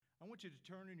want you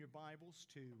to turn in your Bibles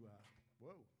to,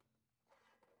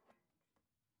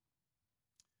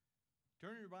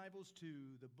 Turn in your Bibles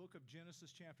to the book of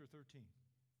Genesis chapter 13.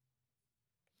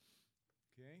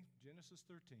 Okay, Genesis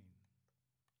 13.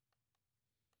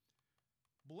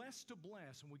 Blessed to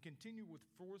bless, and we continue with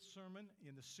the fourth sermon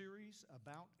in the series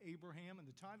about Abraham, and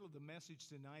the title of the message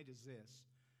tonight is this: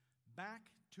 Back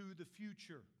to the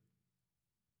Future.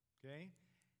 Okay?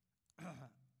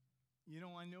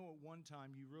 I know at one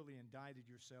time you really indicted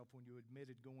yourself when you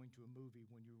admitted going to a movie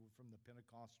when you were from the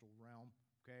Pentecostal realm,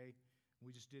 okay?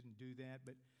 We just didn't do that,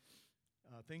 but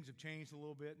things have changed a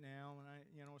little bit now,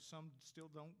 and some still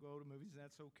don't go to movies,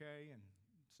 that's okay, and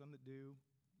some that do,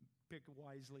 pick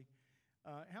wisely.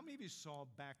 How many of you saw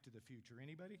Back to the Future?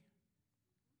 Anybody?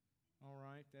 All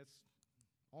right, that's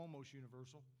almost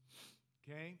universal,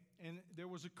 okay? And there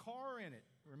was a car in it,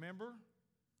 remember?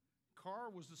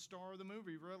 Car was the star of the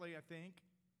movie, really, I think.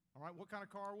 All right, what kind of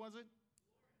car was it?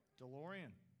 DeLorean.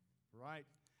 Right.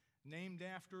 Named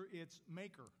after its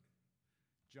maker,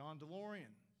 John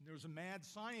DeLorean. There was a mad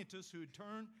scientist who had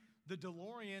turned the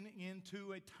DeLorean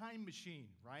into a time machine,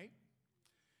 right?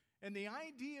 And the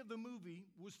idea of the movie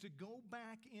was to go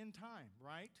back in time,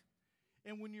 right?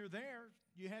 And when you're there,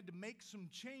 you had to make some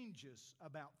changes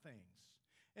about things.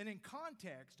 And in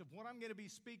context of what I'm going to be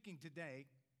speaking today,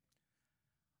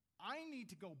 I need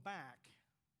to go back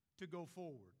to go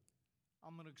forward.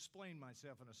 I'm going to explain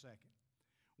myself in a second.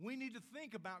 We need to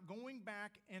think about going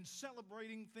back and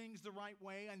celebrating things the right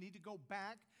way. I need to go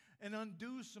back and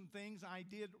undo some things I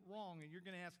did wrong. And you're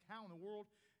going to ask, how in the world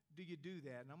do you do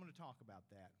that? And I'm going to talk about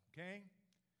that, okay?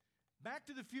 Back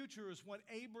to the future is what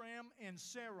Abraham and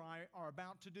Sarai are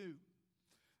about to do.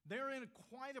 They're in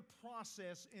quite a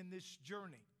process in this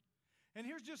journey. And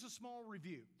here's just a small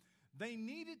review. They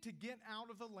needed to get out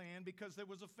of the land because there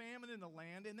was a famine in the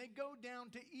land, and they go down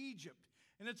to Egypt.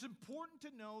 And it's important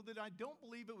to know that I don't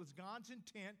believe it was God's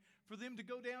intent for them to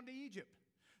go down to Egypt.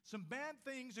 Some bad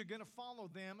things are going to follow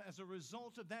them as a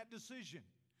result of that decision.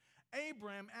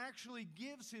 Abraham actually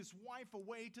gives his wife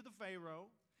away to the Pharaoh.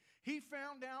 He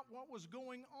found out what was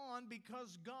going on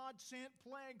because God sent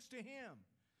plagues to him.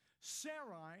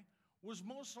 Sarai was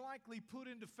most likely put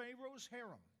into Pharaoh's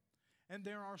harem. And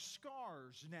there are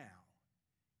scars now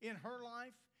in her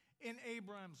life, in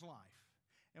Abraham's life.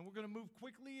 And we're going to move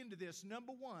quickly into this.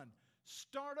 Number one,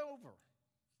 start over,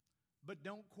 but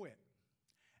don't quit.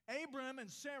 Abraham and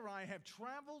Sarai have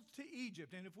traveled to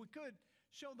Egypt. And if we could,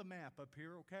 show the map up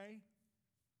here, okay?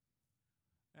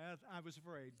 I was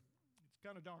afraid. It's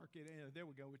kind of dark. There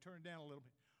we go. We turn it down a little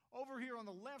bit. Over here on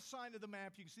the left side of the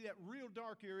map, you can see that real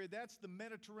dark area. That's the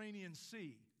Mediterranean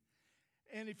Sea.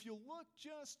 And if you look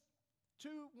just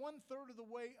one-third of the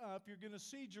way up, you're going to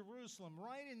see Jerusalem.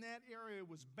 Right in that area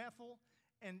was Bethel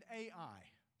and Ai.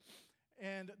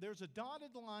 And there's a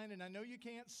dotted line, and I know you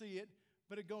can't see it,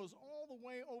 but it goes all the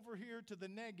way over here to the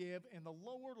Negev in the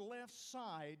lower left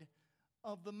side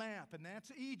of the map, and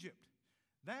that's Egypt.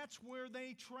 That's where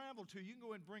they traveled to. You can go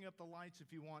ahead and bring up the lights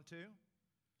if you want to.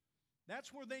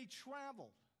 That's where they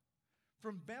traveled.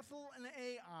 From Bethel and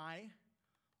Ai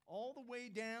all the way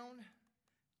down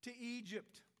to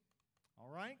Egypt. All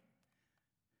right?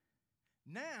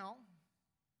 Now,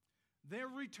 they're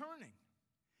returning.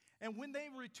 And when they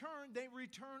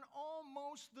return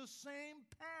almost the same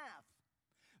path.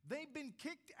 They've been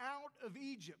kicked out of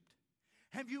Egypt.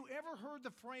 Have you ever heard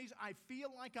the phrase, I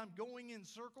feel like I'm going in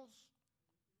circles?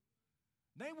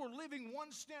 They were living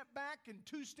one step back and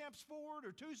two steps forward,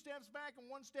 or two steps back and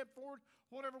one step forward,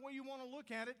 whatever way you want to look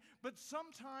at it. But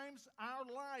sometimes our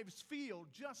lives feel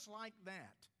just like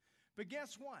that. But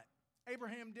guess what?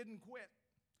 Abraham didn't quit.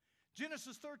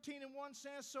 Genesis 13:1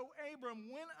 says, so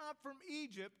Abram went up from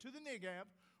Egypt to the Negev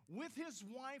with his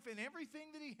wife and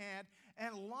everything that he had,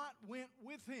 and Lot went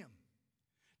with him.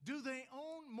 Do they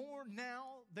own more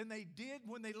now than they did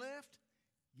when they left?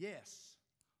 Yes,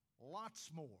 lots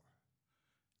more.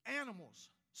 Animals,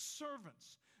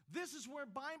 servants. This is where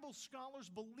Bible scholars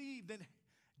believe that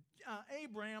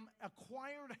Abraham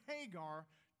acquired Hagar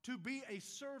to be a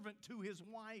servant to his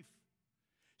wife.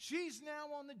 She's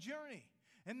now on the journey,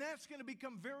 and that's going to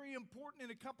become very important in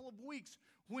a couple of weeks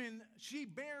when she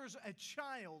bears a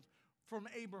child from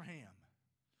Abraham.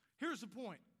 Here's the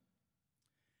point.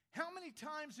 How many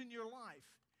times in your life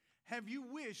have you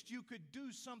wished you could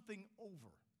do something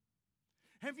over?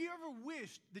 Have you ever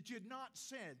wished that you had not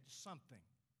said something?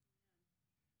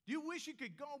 Do you wish you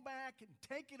could go back and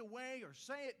take it away or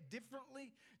say it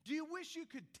differently? Do you wish you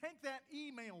could take that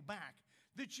email back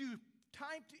that you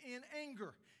typed in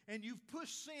anger and you've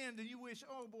pushed send and you wish,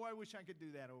 oh boy, I wish I could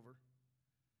do that over?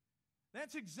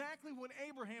 That's exactly what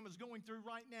Abraham is going through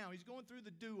right now. He's going through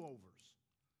the do-overs.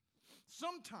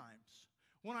 Sometimes,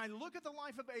 when I look at the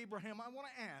life of Abraham, I want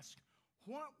to ask,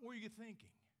 what were you thinking?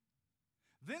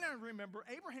 Then I remember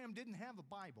Abraham didn't have a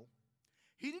Bible.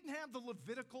 He didn't have the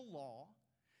Levitical law.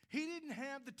 He didn't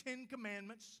have the Ten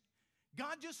Commandments.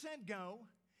 God just said go.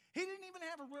 He didn't even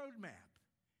have a roadmap.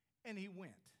 And he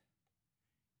went.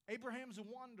 Abraham's a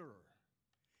wanderer.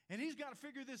 And he's got to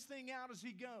figure this thing out as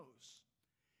he goes.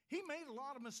 He made a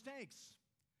lot of mistakes.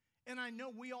 And I know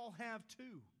we all have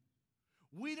too.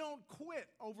 We don't quit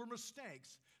over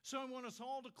mistakes. So I want us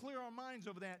all to clear our minds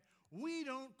over that. We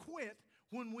don't quit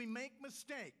when we make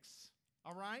mistakes.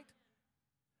 All right?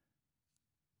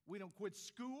 We don't quit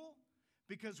school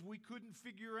because we couldn't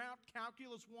figure out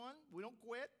Calculus 1. We don't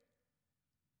quit.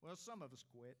 Well, some of us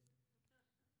quit.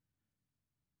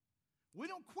 We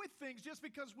don't quit things just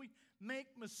because we make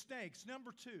mistakes.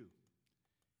 Number 2,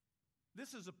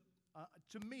 this is,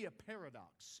 to me, a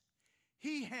paradox.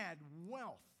 He had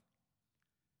wealth.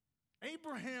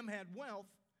 Abraham had wealth,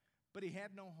 but he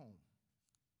had no home.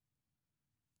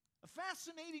 A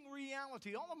fascinating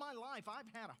reality. All of my life, I've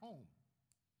had a home.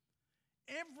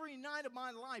 Every night of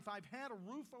my life, I've had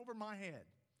a roof over my head.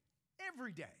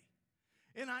 Every day.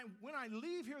 And when I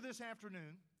leave here this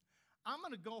afternoon, I'm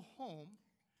going to go home.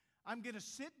 I'm going to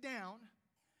sit down.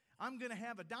 I'm going to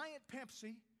have a Diet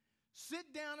Pepsi,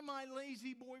 sit down in my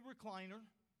lazy boy recliner,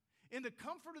 in the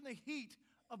comfort and the heat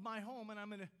of my home, and I'm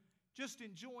going to just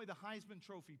enjoy the Heisman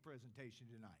Trophy presentation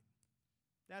tonight.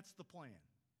 That's the plan.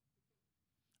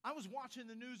 I was watching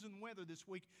the news and weather this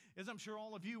week, as I'm sure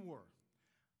all of you were.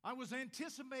 I was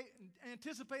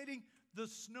anticipating the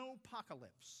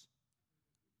snowpocalypse.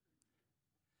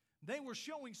 They were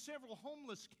showing several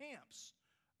homeless camps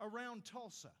around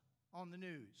Tulsa on the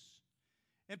news.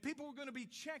 And people were going to be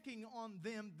checking on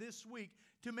them this week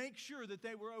to make sure that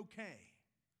they were okay.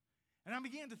 And I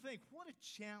began to think, what a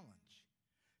challenge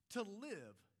to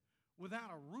live without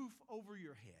a roof over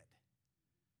your head.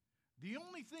 The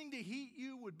only thing to heat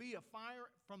you would be a fire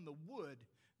from the wood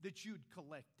that you'd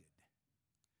collected.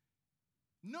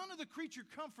 None of the creature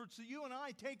comforts that you and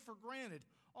I take for granted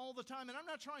all the time. And I'm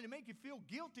not trying to make you feel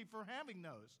guilty for having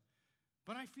those.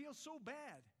 But I feel so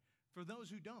bad for those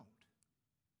who don't.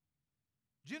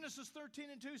 Genesis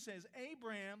 13:2 says,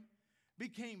 Abraham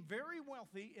became very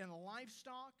wealthy in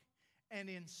livestock and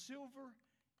in silver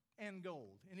and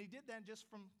gold. And he did that just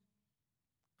from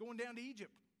going down to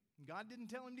Egypt. And God didn't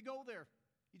tell him to go there.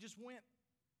 He just went.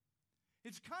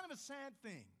 It's kind of a sad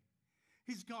thing.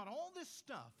 He's got all this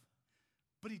stuff,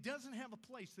 but he doesn't have a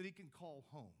place that he can call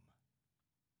home.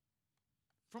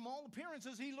 From all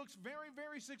appearances, he looks very,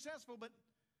 very successful, but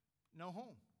no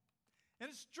home. And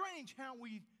it's strange how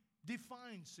we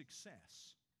define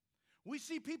success. We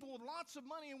see people with lots of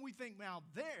money and we think, now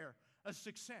they're a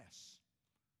success.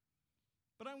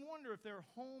 But I wonder if their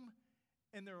home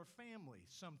and their family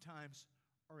sometimes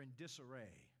are in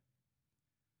disarray.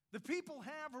 The people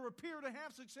have or appear to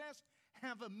have success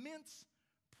have immense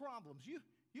problems.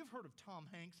 You've heard of Tom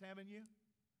Hanks, haven't you?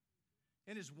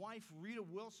 And his wife, Rita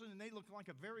Wilson, and they look like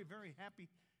a very, very happy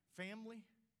family.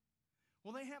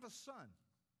 Well, they have a son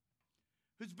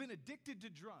who's been addicted to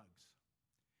drugs.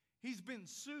 He's been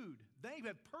sued. They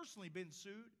have personally been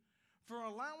sued for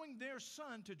allowing their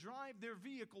son to drive their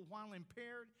vehicle while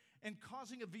impaired and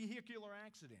causing a vehicular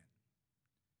accident.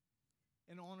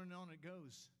 And on it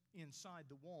goes inside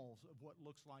the walls of what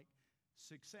looks like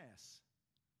success.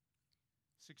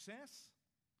 Success,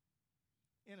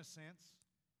 in a sense.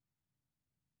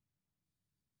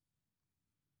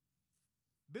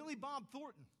 Billy Bob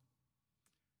Thornton,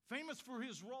 famous for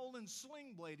his role in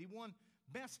Sling Blade. He won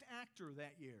Best Actor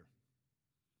that year.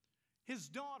 His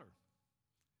daughter,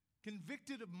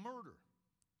 convicted of murder.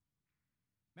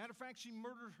 Matter of fact, she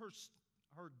murdered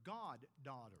her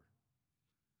goddaughter.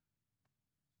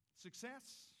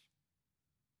 Success?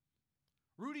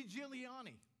 Rudy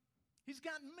Giuliani. He's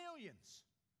got millions.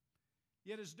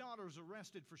 Yet his daughter is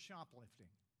arrested for shoplifting.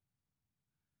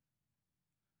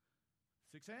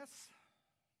 Success?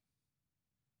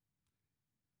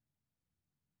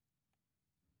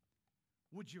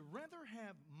 Would you rather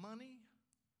have money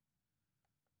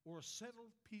or a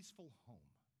settled, peaceful home?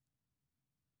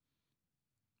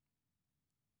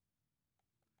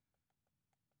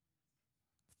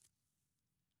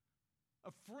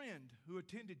 A friend who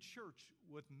attended church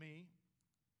with me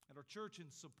at our church in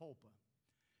Sapulpa,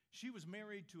 she was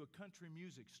married to a country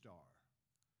music star.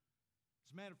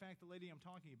 As a matter of fact, the lady I'm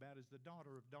talking about is the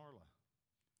daughter of Darla.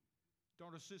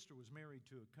 Darla's sister was married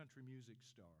to a country music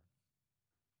star.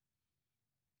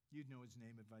 You'd know his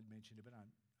name if I'd mentioned it, but I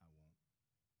won't.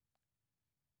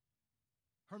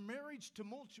 Her marriage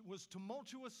was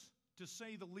tumultuous, to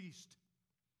say the least.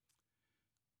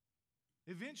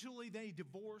 Eventually, they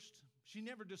divorced. She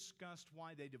never discussed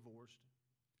why they divorced.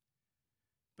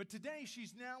 But today,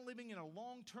 she's now living in a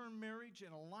long-term marriage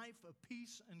and a life of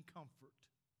peace and comfort.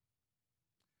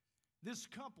 This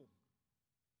couple,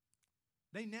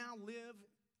 they now live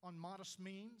on modest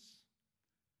means,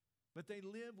 but they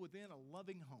live within a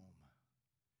loving home.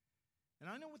 And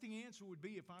I know what the answer would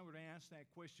be if I were to ask that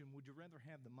question. Would you rather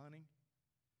have the money,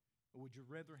 or would you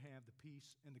rather have the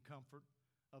peace and the comfort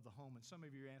of the home? And some of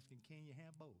you are asking, can you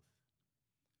have both?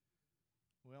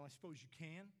 Well, I suppose you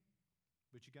can,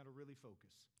 but you got to really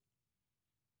focus.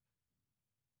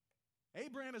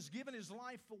 Abraham has given his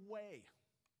life away.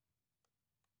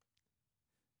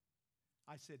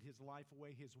 I said his life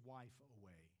away, his wife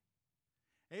away.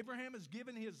 Abraham has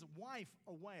given his wife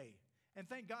away, and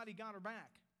thank God he got her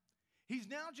back. He's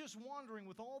now just wandering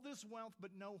with all this wealth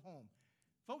but no home.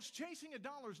 Folks, chasing a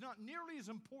dollar is not nearly as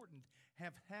important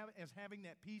as having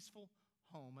that peaceful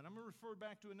home. And I'm going to refer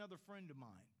back to another friend of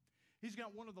mine. He's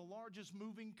got one of the largest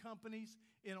moving companies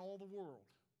in all the world.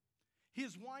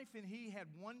 His wife and he had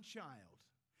one child.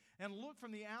 And look,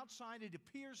 from the outside, it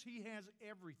appears he has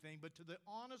everything. But to the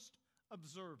honest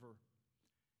observer,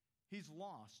 he's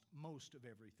lost most of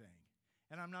everything.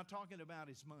 And I'm not talking about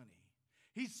his money.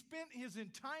 He spent his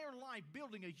entire life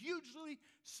building a hugely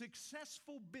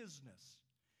successful business.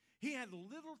 He had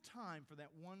little time for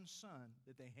that one son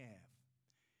that they have.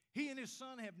 He and his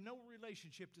son have no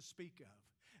relationship to speak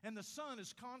of. And the son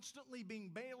is constantly being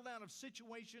bailed out of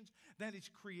situations that he's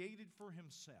created for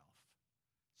himself.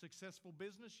 Successful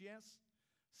business, yes.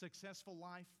 Successful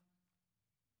life,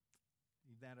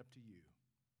 leave that up to you.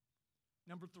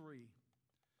 Number 3,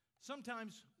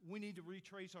 sometimes we need to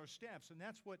retrace our steps, and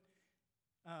that's what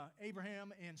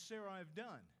Abraham and Sarah have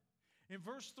done. In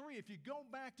verse 3, if you go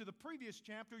back to the previous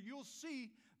chapter, you'll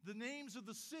see the names of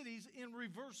the cities in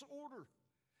reverse order.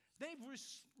 They've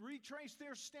retraced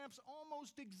their steps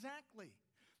almost exactly.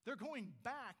 They're going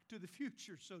back to the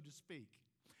future, so to speak.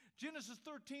 Genesis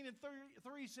 13 and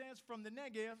 3 says, from the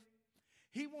Negev,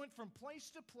 he went from place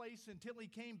to place until he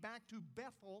came back to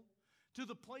Bethel, to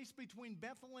the place between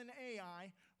Bethel and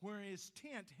Ai, where his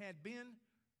tent had been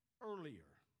earlier.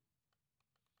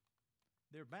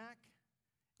 They're back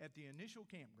at the initial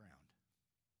campground.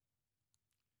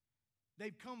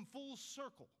 They've come full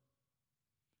circle.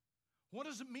 What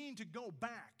does it mean to go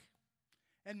back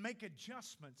and make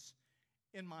adjustments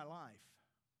in my life?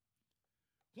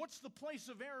 What's the place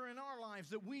of error in our lives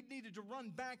that we needed to run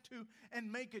back to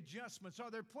and make adjustments?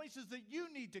 Are there places that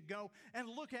you need to go and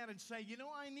look at and say, you know,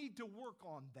 I need to work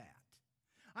on that.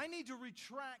 I need to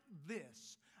retract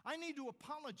this. I need to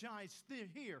apologize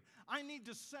here. I need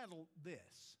to settle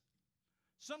this.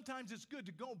 Sometimes it's good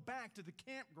to go back to the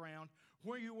campground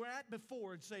where you were at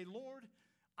before and say, Lord,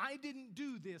 I didn't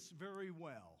do this very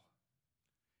well.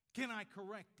 Can I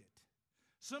correct it?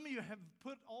 Some of you have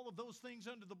put all of those things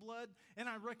under the blood, and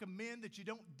I recommend that you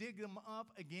don't dig them up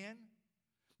again.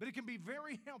 But it can be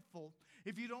very helpful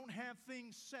if you don't have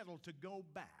things settled to go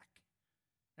back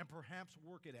and perhaps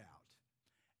work it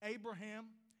out. Abraham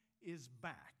is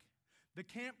back. The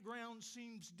campground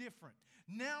seems different.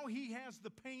 Now he has the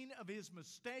pain of his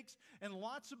mistakes and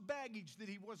lots of baggage that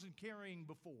he wasn't carrying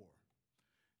before.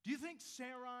 Do you think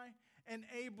Sarai and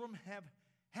Abram have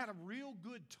had a real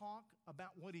good talk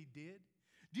about what he did?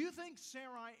 Do you think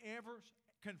Sarai ever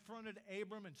confronted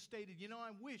Abram and stated, you know,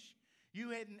 I wish you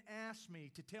hadn't asked me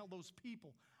to tell those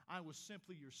people I was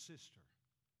simply your sister?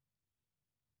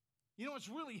 You know, it's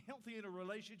really healthy in a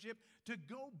relationship to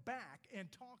go back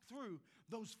and talk through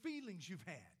those feelings you've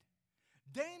had.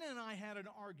 Dana and I had an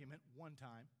argument one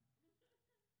time.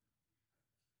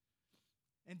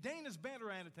 And Dana's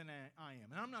better at it than I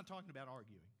am. And I'm not talking about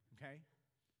arguing, okay?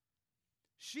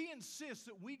 She insists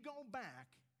that we go back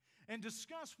and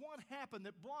discuss what happened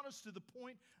that brought us to the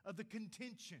point of the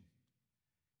contention.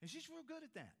 And she's real good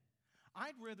at that.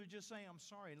 I'd rather just say, I'm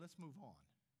sorry, and let's move on.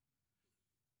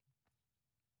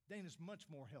 Dana's much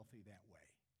more healthy that way.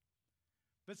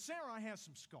 But Sarah has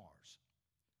some scars.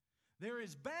 There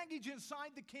is baggage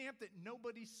inside the camp that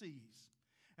nobody sees.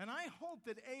 And I hope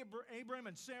that Abram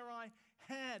and Sarai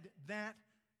had that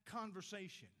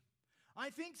conversation. I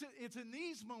think it's in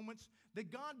these moments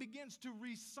that God begins to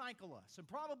recycle us. And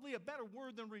probably a better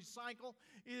word than recycle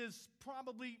is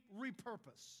probably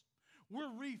repurpose.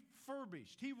 We're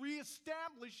refurbished. He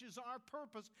reestablishes our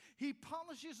purpose. He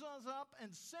polishes us up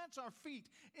and sets our feet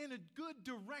in a good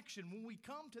direction when we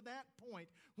come to that point,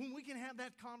 when we can have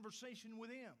that conversation with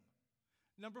Him.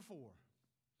 Number 4,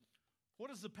 what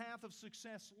does the path of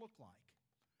success look like?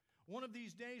 One of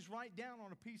these days, write down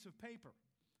on a piece of paper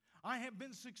I have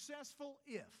been successful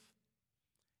if,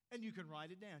 and you can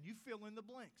write it down. You fill in the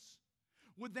blanks.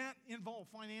 Would that involve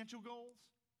financial goals?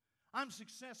 I'm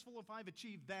successful if I've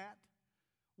achieved that.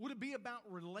 Would it be about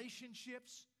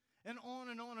relationships? And on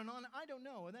and on and on. I don't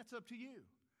know, and that's up to you.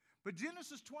 But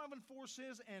Genesis 12:4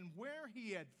 says, and where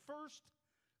he had first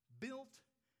built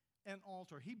an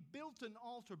altar. He built an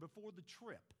altar before the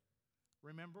trip.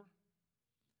 Remember?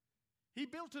 He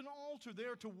built an altar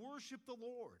there to worship the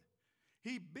Lord.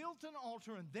 He built an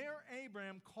altar, and there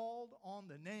Abraham called on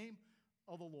the name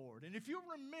of the Lord. And if you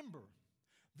remember,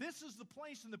 this is the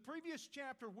place in the previous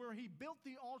chapter where he built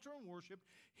the altar and worship.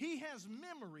 He has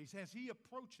memories as he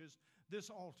approaches this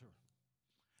altar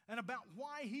and about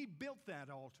why he built that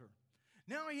altar.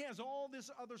 Now he has all this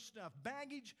other stuff,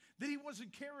 baggage that he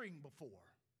wasn't carrying before.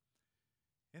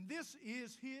 And this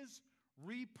is his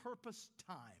repurposed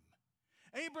time.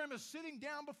 Abraham is sitting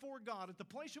down before God at the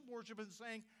place of worship and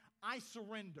saying, I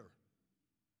surrender.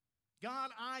 God,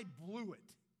 I blew it.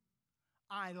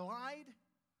 I lied.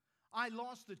 I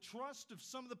lost the trust of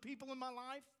some of the people in my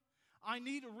life. I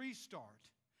need a restart.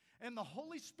 And the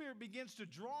Holy Spirit begins to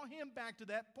draw him back to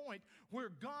that point where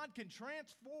God can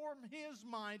transform his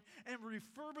mind and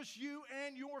refurbish you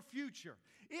and your future.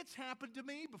 It's happened to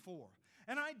me before.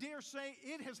 And I dare say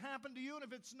it has happened to you, and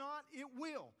if it's not, it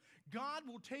will. God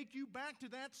will take you back to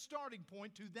that starting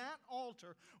point, to that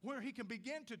altar, where he can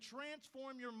begin to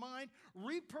transform your mind,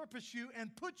 repurpose you,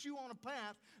 and put you on a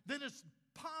path that is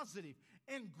positive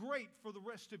and great for the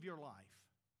rest of your life.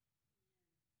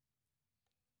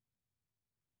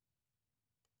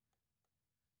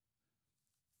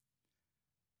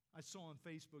 I saw on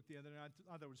Facebook the other night,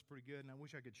 I thought it was pretty good, and I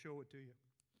wish I could show it to you.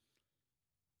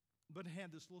 But it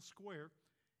had this little square,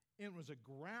 and it was a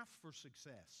graph for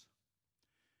success.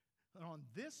 And on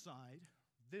this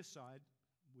side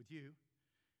with you,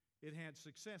 it had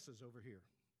successes over here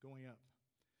going up.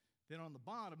 Then on the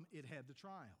bottom, it had the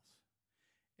trials.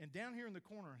 And down here in the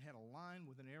corner, it had a line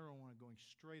with an arrow on it going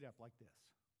straight up like this.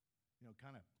 You know,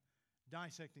 kind of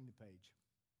dissecting the page.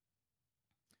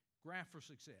 Graph for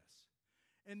success.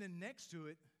 And then next to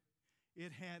it,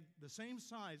 it had the same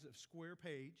size of square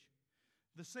page,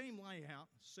 the same layout,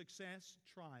 success,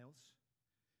 trials,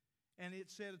 and it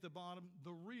said at the bottom,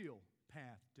 the real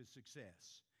path to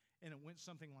success. And it went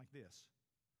something like this.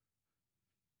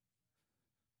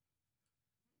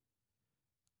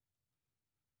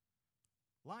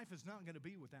 Life is not going to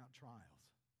be without trials.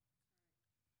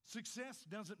 Success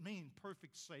doesn't mean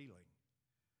perfect sailing.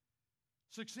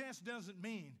 Success doesn't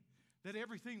mean that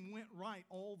everything went right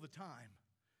all the time.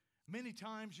 Many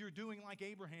times you're doing like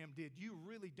Abraham did. You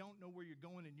really don't know where you're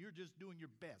going, and you're just doing your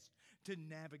best to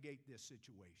navigate this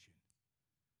situation.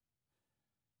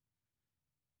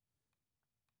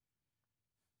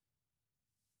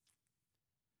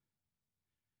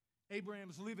 Abraham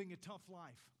is living a tough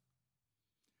life.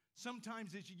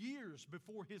 Sometimes it's years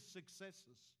before his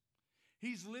successes.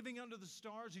 He's living under the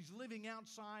stars. He's living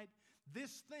outside.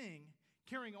 This thing,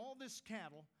 carrying all this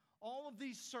cattle, all of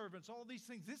these servants, all these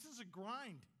things, this is a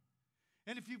grind.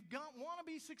 And if you want to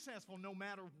be successful, no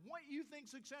matter what you think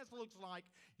success looks like,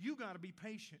 you got to be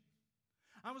patient.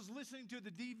 I was listening to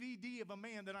the DVD of a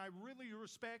man that I really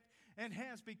respect and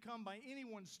has become, by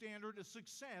anyone's standard, a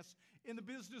success in the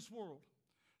business world.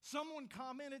 Someone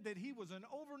commented that he was an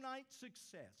overnight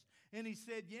success. And he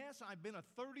said, yes, I've been a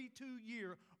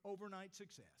 32-year overnight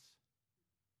success.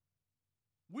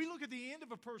 We look at the end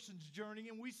of a person's journey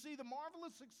and we see the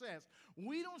marvelous success.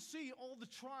 We don't see all the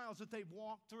trials that they've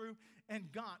walked through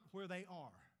and got where they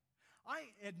are. I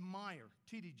admire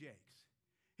T.D. Jakes.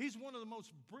 He's one of the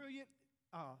most brilliant,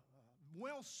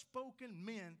 well-spoken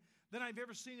men that I've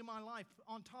ever seen in my life.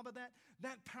 On top of that,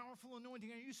 that powerful anointing.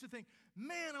 I used to think,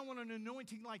 man, I want an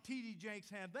anointing like T.D. Jakes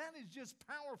had. That is just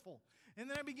powerful. And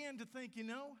then I began to think,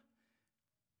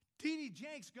 T.D.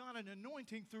 Jakes got an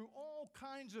anointing through all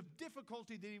kinds of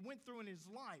difficulty that he went through in his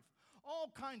life.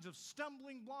 All kinds of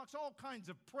stumbling blocks, all kinds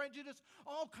of prejudice,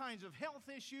 all kinds of health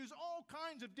issues, all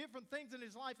kinds of different things in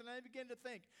his life. And I began to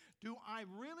think, do I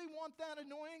really want that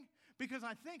anointing? Because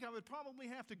I think I would probably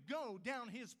have to go down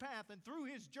his path and through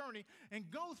his journey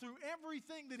and go through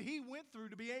everything that he went through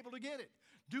to be able to get it.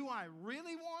 Do I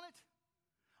really want it?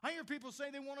 I hear people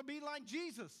say they want to be like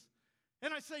Jesus.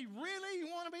 And I say, really? You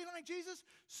want to be like Jesus?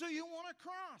 So you want a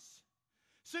cross.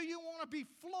 So you want to be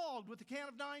flogged with the cat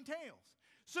of nine tails.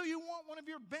 So you want one of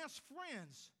your best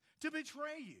friends to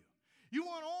betray you. You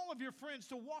want all of your friends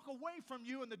to walk away from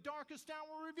you in the darkest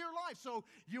hour of your life. So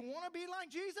you want to be like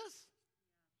Jesus?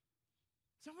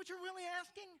 Is that what you're really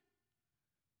asking?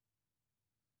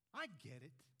 I get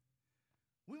it.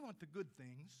 We want the good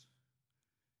things.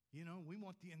 You know, we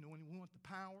want the anointing, we want the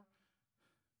power,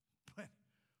 but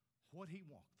what he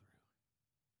walked through.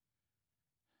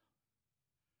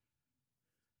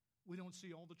 We don't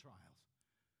see all the trials.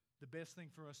 The best thing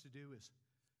for us to do is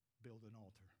build an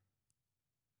altar.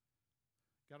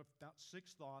 Got about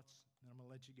 6 thoughts, and I'm going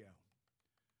to let you go.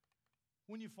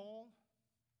 When you fall,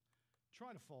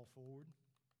 try to fall forward.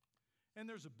 And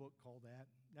there's a book called that.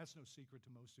 That's no secret to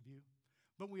most of you.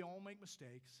 But we all make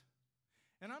mistakes.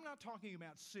 And I'm not talking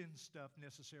about sin stuff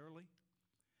necessarily.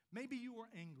 Maybe you were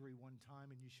angry one time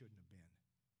and you shouldn't have been.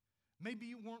 Maybe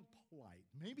you weren't polite.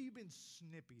 Maybe you've been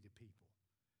snippy to people.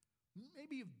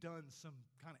 Maybe you've done some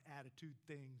kind of attitude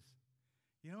things,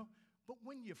 you know. But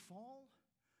when you fall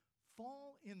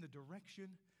in the direction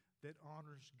that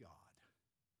honors God.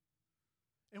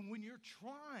 And when you're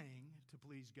trying to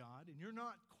please God and you're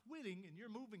not quitting and you're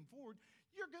moving forward,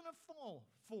 you're going to fall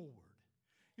forward.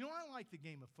 You know, I like the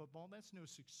game of football. That's no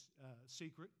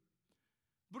secret.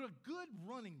 But a good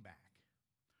running back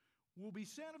will be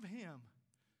said of him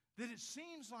that it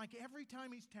seems like every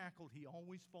time he's tackled, he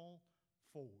always falls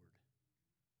forward.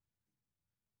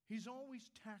 He's always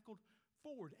tackled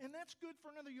forward. And that's good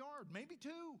for another yard, maybe 2,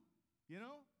 you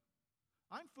know.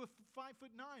 I'm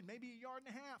 5'9", maybe a yard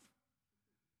and a half.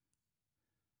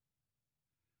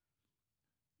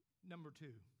 Number 2,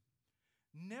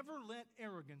 never let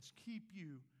arrogance keep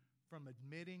you from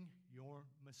admitting your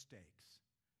mistakes.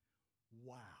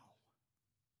 Wow.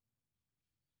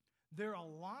 There are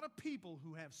a lot of people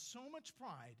who have so much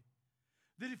pride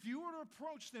that if you were to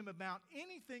approach them about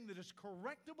anything that is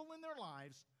correctable in their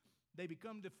lives, they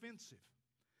become defensive.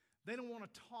 They don't want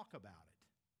to talk about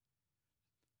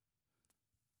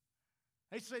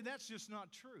it. They say that's just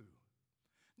not true.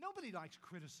 Nobody likes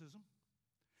criticism.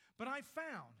 But I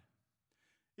found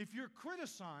if you're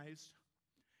criticized,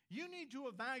 you need to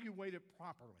evaluate it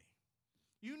properly.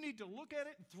 You need to look at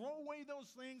it and throw away those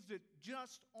things that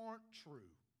just aren't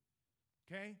true.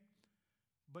 Okay?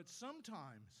 But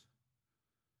sometimes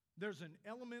there's an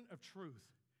element of truth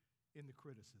in the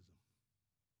criticism.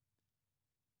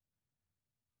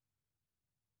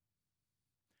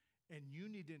 And you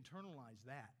need to internalize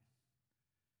that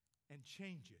and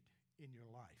change it in your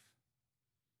life.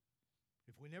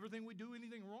 If we never think we do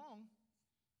anything wrong,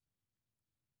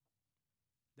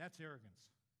 that's arrogance.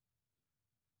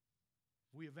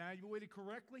 If we evaluate it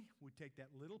correctly, we take that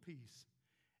little piece,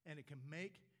 and it can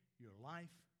make your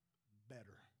life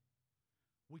better.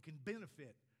 We can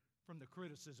benefit from the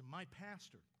criticism. My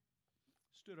pastor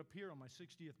stood up here on my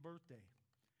 60th birthday.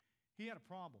 He had a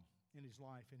problem in his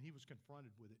life, and he was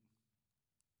confronted with it.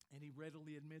 And he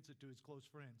readily admits it to his close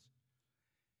friends.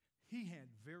 He had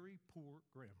very poor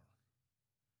grammar.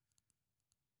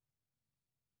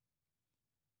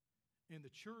 In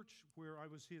the church where I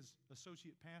was his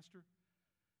associate pastor,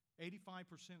 85%,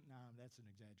 that's an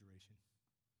exaggeration.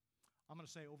 I'm going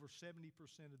to say over 70%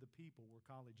 of the people were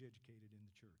college educated in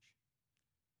the church.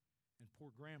 And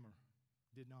poor grammar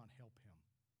did not help him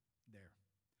there.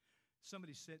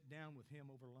 Somebody sat down with him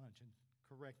over lunch and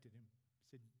corrected him,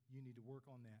 said, you need to work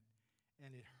on that.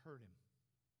 And it hurt him.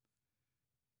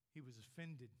 He was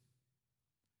offended.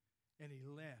 And he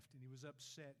left, and he was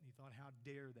upset, and he thought, how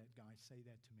dare that guy say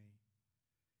that to me?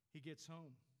 He gets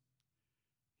home.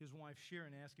 His wife,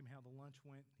 Sharon, asked him how the lunch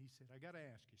went. He said, I got to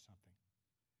ask you something,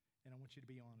 and I want you to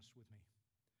be honest with me.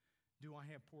 Do I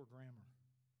have poor grammar?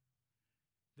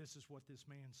 This is what this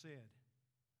man said.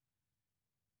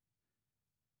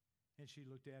 And she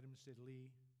looked at him and said,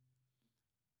 Lee,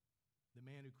 the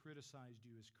man who criticized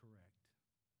you is correct.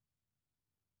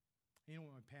 You know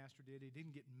what my pastor did? He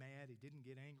didn't get mad. He didn't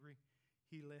get angry.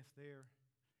 He left there,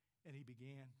 and he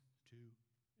began to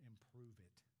improve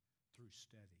it through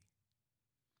study.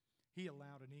 He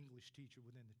allowed an English teacher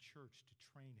within the church to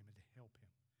train him and to help him.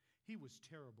 He was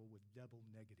terrible with double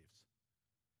negatives.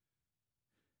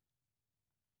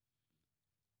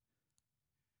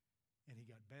 And he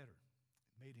got better.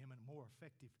 It made him a more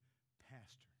effective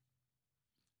pastor.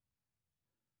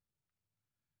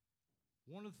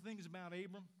 One of the things about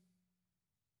Abram,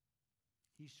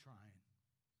 he's trying.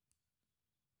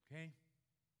 Okay?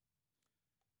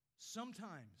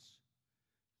 Sometimes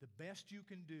the best you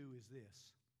can do is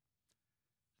this.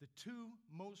 The 2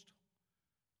 most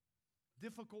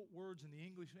difficult words in the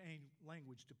English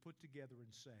language to put together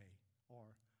and say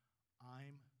are,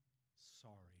 I'm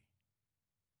sorry.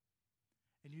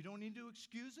 And you don't need to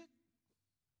excuse it.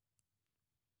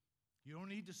 You don't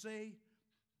need to say,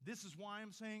 this is why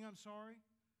I'm saying I'm sorry.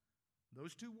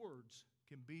 Those 2 words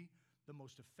can be the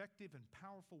most effective and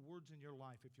powerful words in your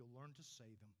life if you'll learn to say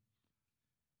them.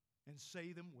 And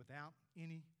say them without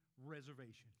any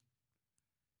reservation.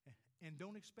 And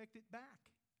don't expect it back.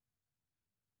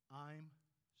 I'm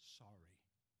sorry.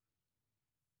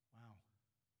 Wow.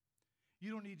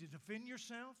 You don't need to defend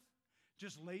yourself.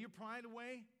 Just lay your pride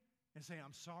away and say,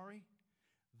 I'm sorry.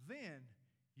 Then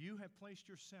you have placed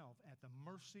yourself at the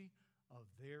mercy of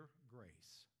their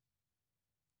grace.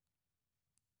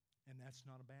 And that's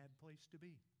not a bad place to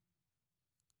be.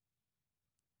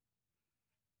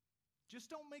 Just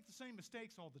don't make the same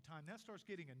mistakes all the time. That starts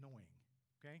getting annoying,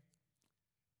 okay?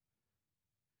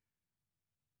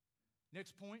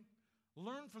 Next point,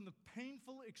 learn from the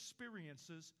painful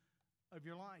experiences of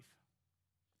your life.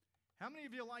 How many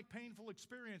of you like painful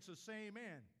experiences? Say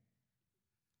amen.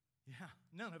 Yeah,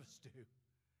 none of us do.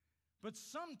 But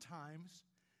sometimes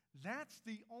that's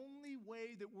the only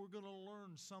way that we're going to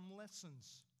learn some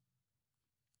lessons.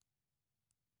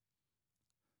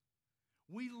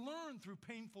 We learn through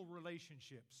painful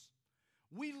relationships.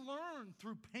 We learn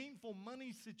through painful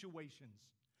money situations,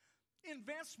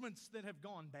 investments that have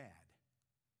gone bad.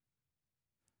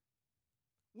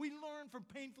 We learn from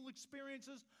painful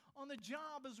experiences on the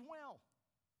job as well.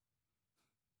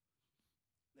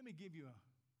 Let me give you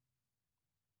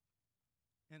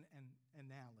an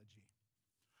analogy.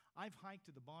 I've hiked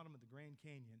to the bottom of the Grand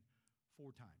Canyon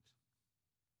 4 times.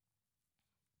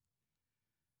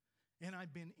 And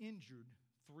I've been injured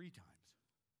 3 times.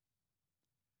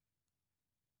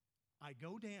 I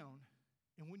go down,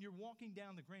 and when you're walking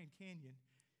down the Grand Canyon,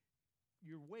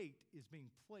 your weight is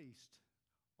being placed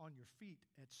on your feet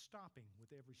at stopping with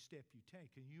every step you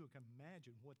take. And you can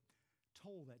imagine what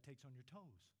toll that takes on your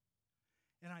toes.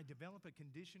 And I develop a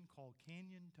condition called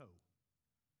canyon toe.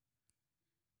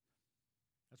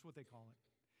 That's what they call it.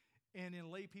 And in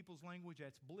lay people's language,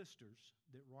 that's blisters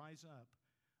that rise up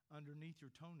underneath your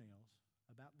toenails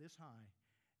about this high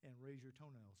and raise your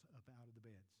toenails up out of the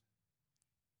beds.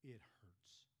 It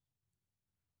hurts.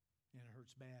 And it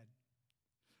hurts bad.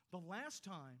 The last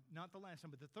time, not the last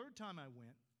time, but the 3rd time I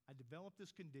went, I developed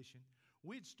this condition.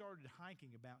 We had started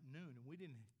hiking about noon, and we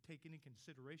didn't take any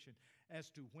consideration as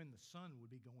to when the sun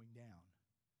would be going down.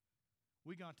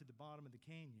 We got to the bottom of the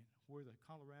canyon where the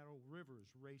Colorado River is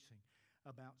racing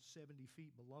about 70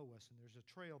 feet below us, and there's a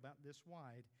trail about this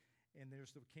wide, and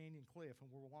there's the canyon cliff, and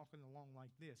we're walking along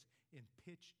like this in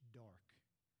pitch dark.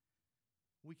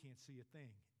 We can't see a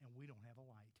thing, and we don't have a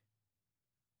light.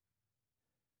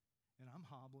 And I'm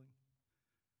hobbling,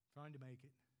 trying to make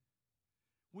it.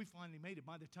 We finally made it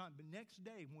by the time, but next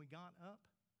day when we got up,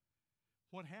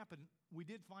 what happened, we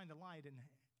did find a light, and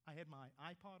I had my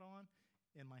iPod on,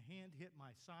 and my hand hit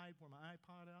my side where my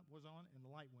iPod was on, and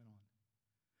the light went on.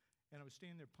 And I was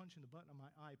standing there punching the button on my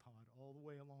iPod all the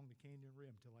way along the canyon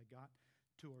rim till I got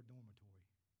to our dormitory.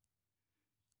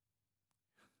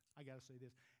 I got to say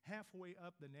this. Halfway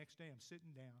up the next day, I'm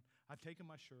sitting down. I've taken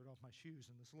my shirt off, my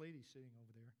shoes, and this lady's sitting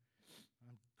over there.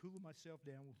 I'm cooling myself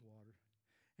down with water.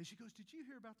 And she goes, did you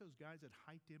hear about those guys that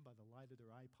hiked in by the light of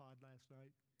their iPod last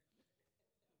night?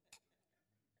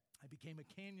 I became a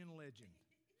canyon legend.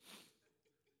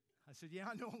 I said, yeah,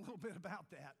 I know a little bit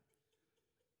about that.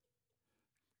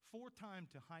 4th time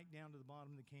to hike down to the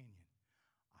bottom of the canyon,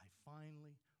 I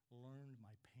finally learned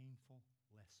my painful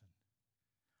lesson.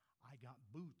 I got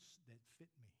boots that fit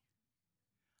me.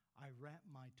 I wrapped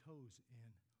my toes in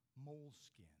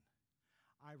moleskin.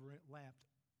 I wrapped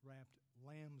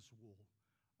lamb's wool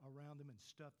around them and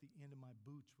stuffed the end of my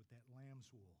boots with that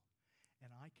lamb's wool. And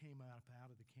I came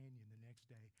out of the canyon the next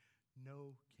day,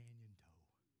 no canyon toe.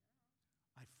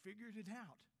 I figured it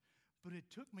out, but it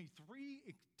took me 3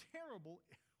 terrible,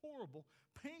 horrible,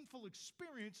 painful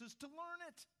experiences to learn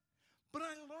it. But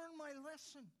I learned my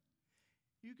lesson.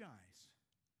 You guys,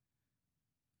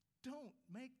 don't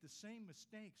make the same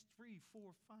mistakes 3, 4,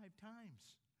 5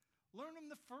 times. Learn them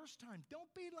the first time.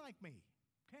 Don't be like me,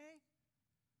 okay?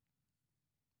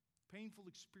 Painful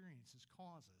experiences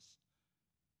cause us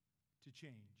to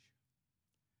change.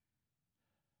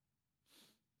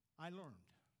 I learned.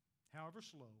 However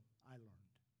slow, I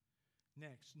learned.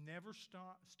 Next, never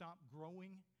stop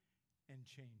growing and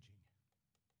changing.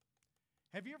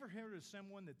 Have you ever heard of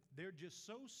someone that they're just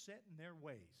so set in their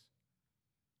ways?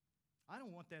 I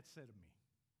don't want that said of me.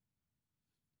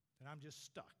 That I'm just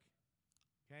stuck.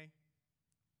 Okay?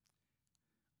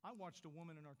 I watched a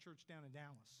woman in our church down in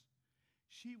Dallas.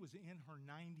 She was in her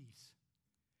 90s.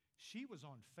 She was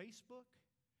on Facebook.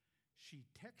 She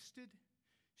texted.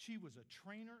 She was a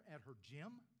trainer at her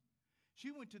gym. She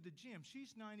went to the gym.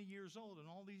 She's 90 years old, and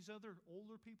all these other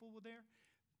older people were there.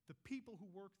 The people who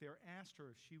worked there asked her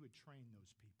if she would train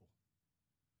those people.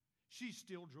 She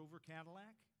still drove her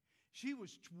Cadillac. She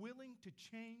was willing to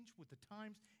change with the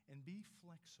times and be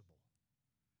flexible.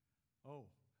 Oh,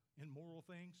 in moral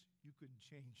things, you couldn't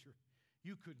change her.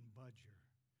 You couldn't budge her.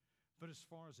 But as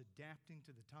far as adapting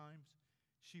to the times,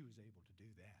 she was able to do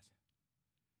that.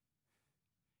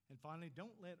 And finally,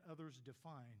 don't let others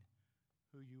define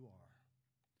who you are.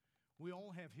 We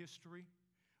all have history.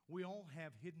 We all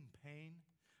have hidden pain.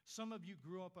 Some of you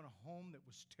grew up in a home that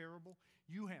was terrible.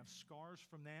 You have scars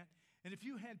from that. And if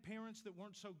you had parents that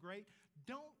weren't so great,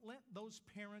 don't let those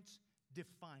parents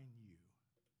define you.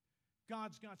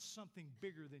 God's got something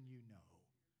bigger than you know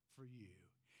for you.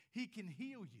 He can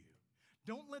heal you.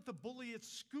 Don't let the bully at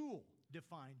school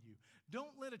define you.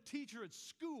 Don't let a teacher at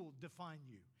school define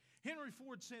you. Henry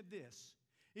Ford said this,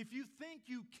 if you think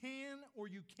you can or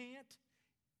you can't,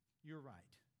 you're right.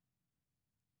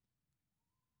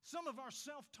 Some of our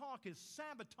self-talk is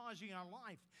sabotaging our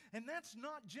life, and that's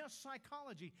not just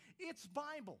psychology, it's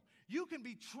Bible. You can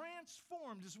be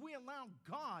transformed as we allow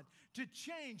God to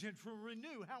change and to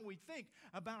renew how we think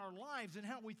about our lives and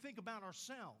how we think about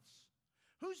ourselves.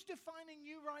 Who's defining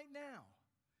you right now?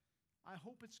 I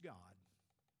hope it's God.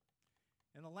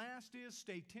 And the last is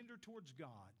stay tender towards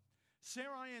God.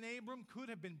 Sarai and Abram could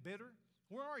have been bitter.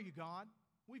 Where are you, God?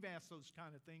 We've asked those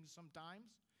kind of things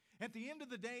sometimes. At the end of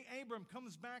the day, Abram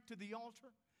comes back to the altar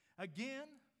again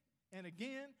and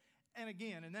again and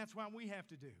again, and that's what we have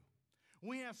to do.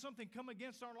 We have something come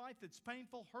against our life that's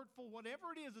painful, hurtful,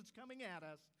 whatever it is that's coming at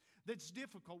us that's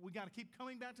difficult. We got to keep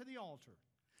coming back to the altar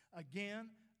again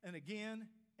and again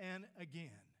and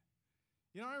again.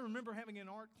 You know, I remember having an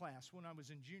art class when I was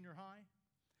in junior high,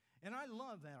 and I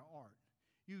love that art.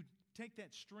 You take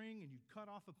that string and you cut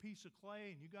off a piece of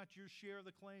clay, and you got your share of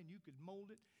the clay, and you could mold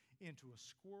it into a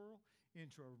squirrel,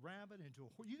 into a rabbit, into a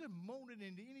horse. You could mold it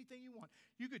into anything you want.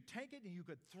 You could take it and you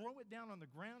could throw it down on the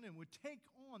ground, and it would take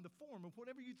on the form of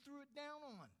whatever you threw it down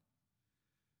on.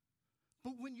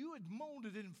 But when you had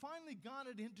molded it and finally got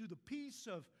it into the piece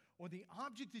of, or the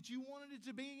object that you wanted it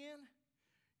to be in,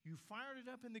 you fired it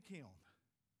up in the kiln.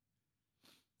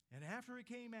 And after it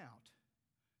came out,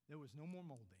 there was no more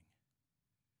molding.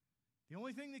 The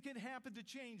only thing that could happen to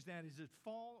change that is it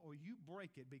fall or you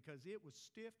break it, because it was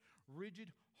stiff,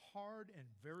 rigid, hard, and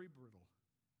very brittle.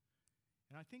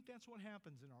 And I think that's what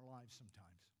happens in our lives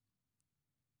sometimes.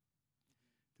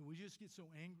 That we just get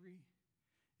so angry,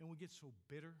 and we get so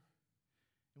bitter,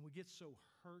 and we get so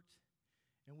hurt,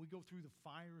 and we go through the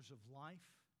fires of life,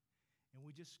 and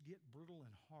we just get brittle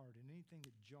and hard, and anything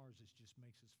that jars us just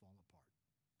makes us fall apart.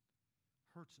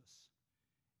 Hurts us,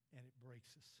 and it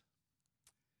breaks us.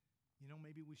 You know,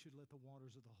 maybe we should let the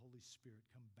waters of the Holy Spirit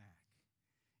come back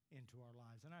into our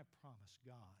lives. And I promise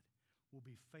God will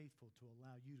be faithful to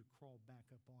allow you to crawl back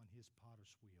up on His potter's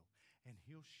wheel. And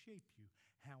He'll shape you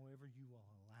however you will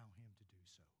allow Him to do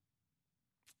so.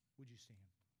 Would you stand?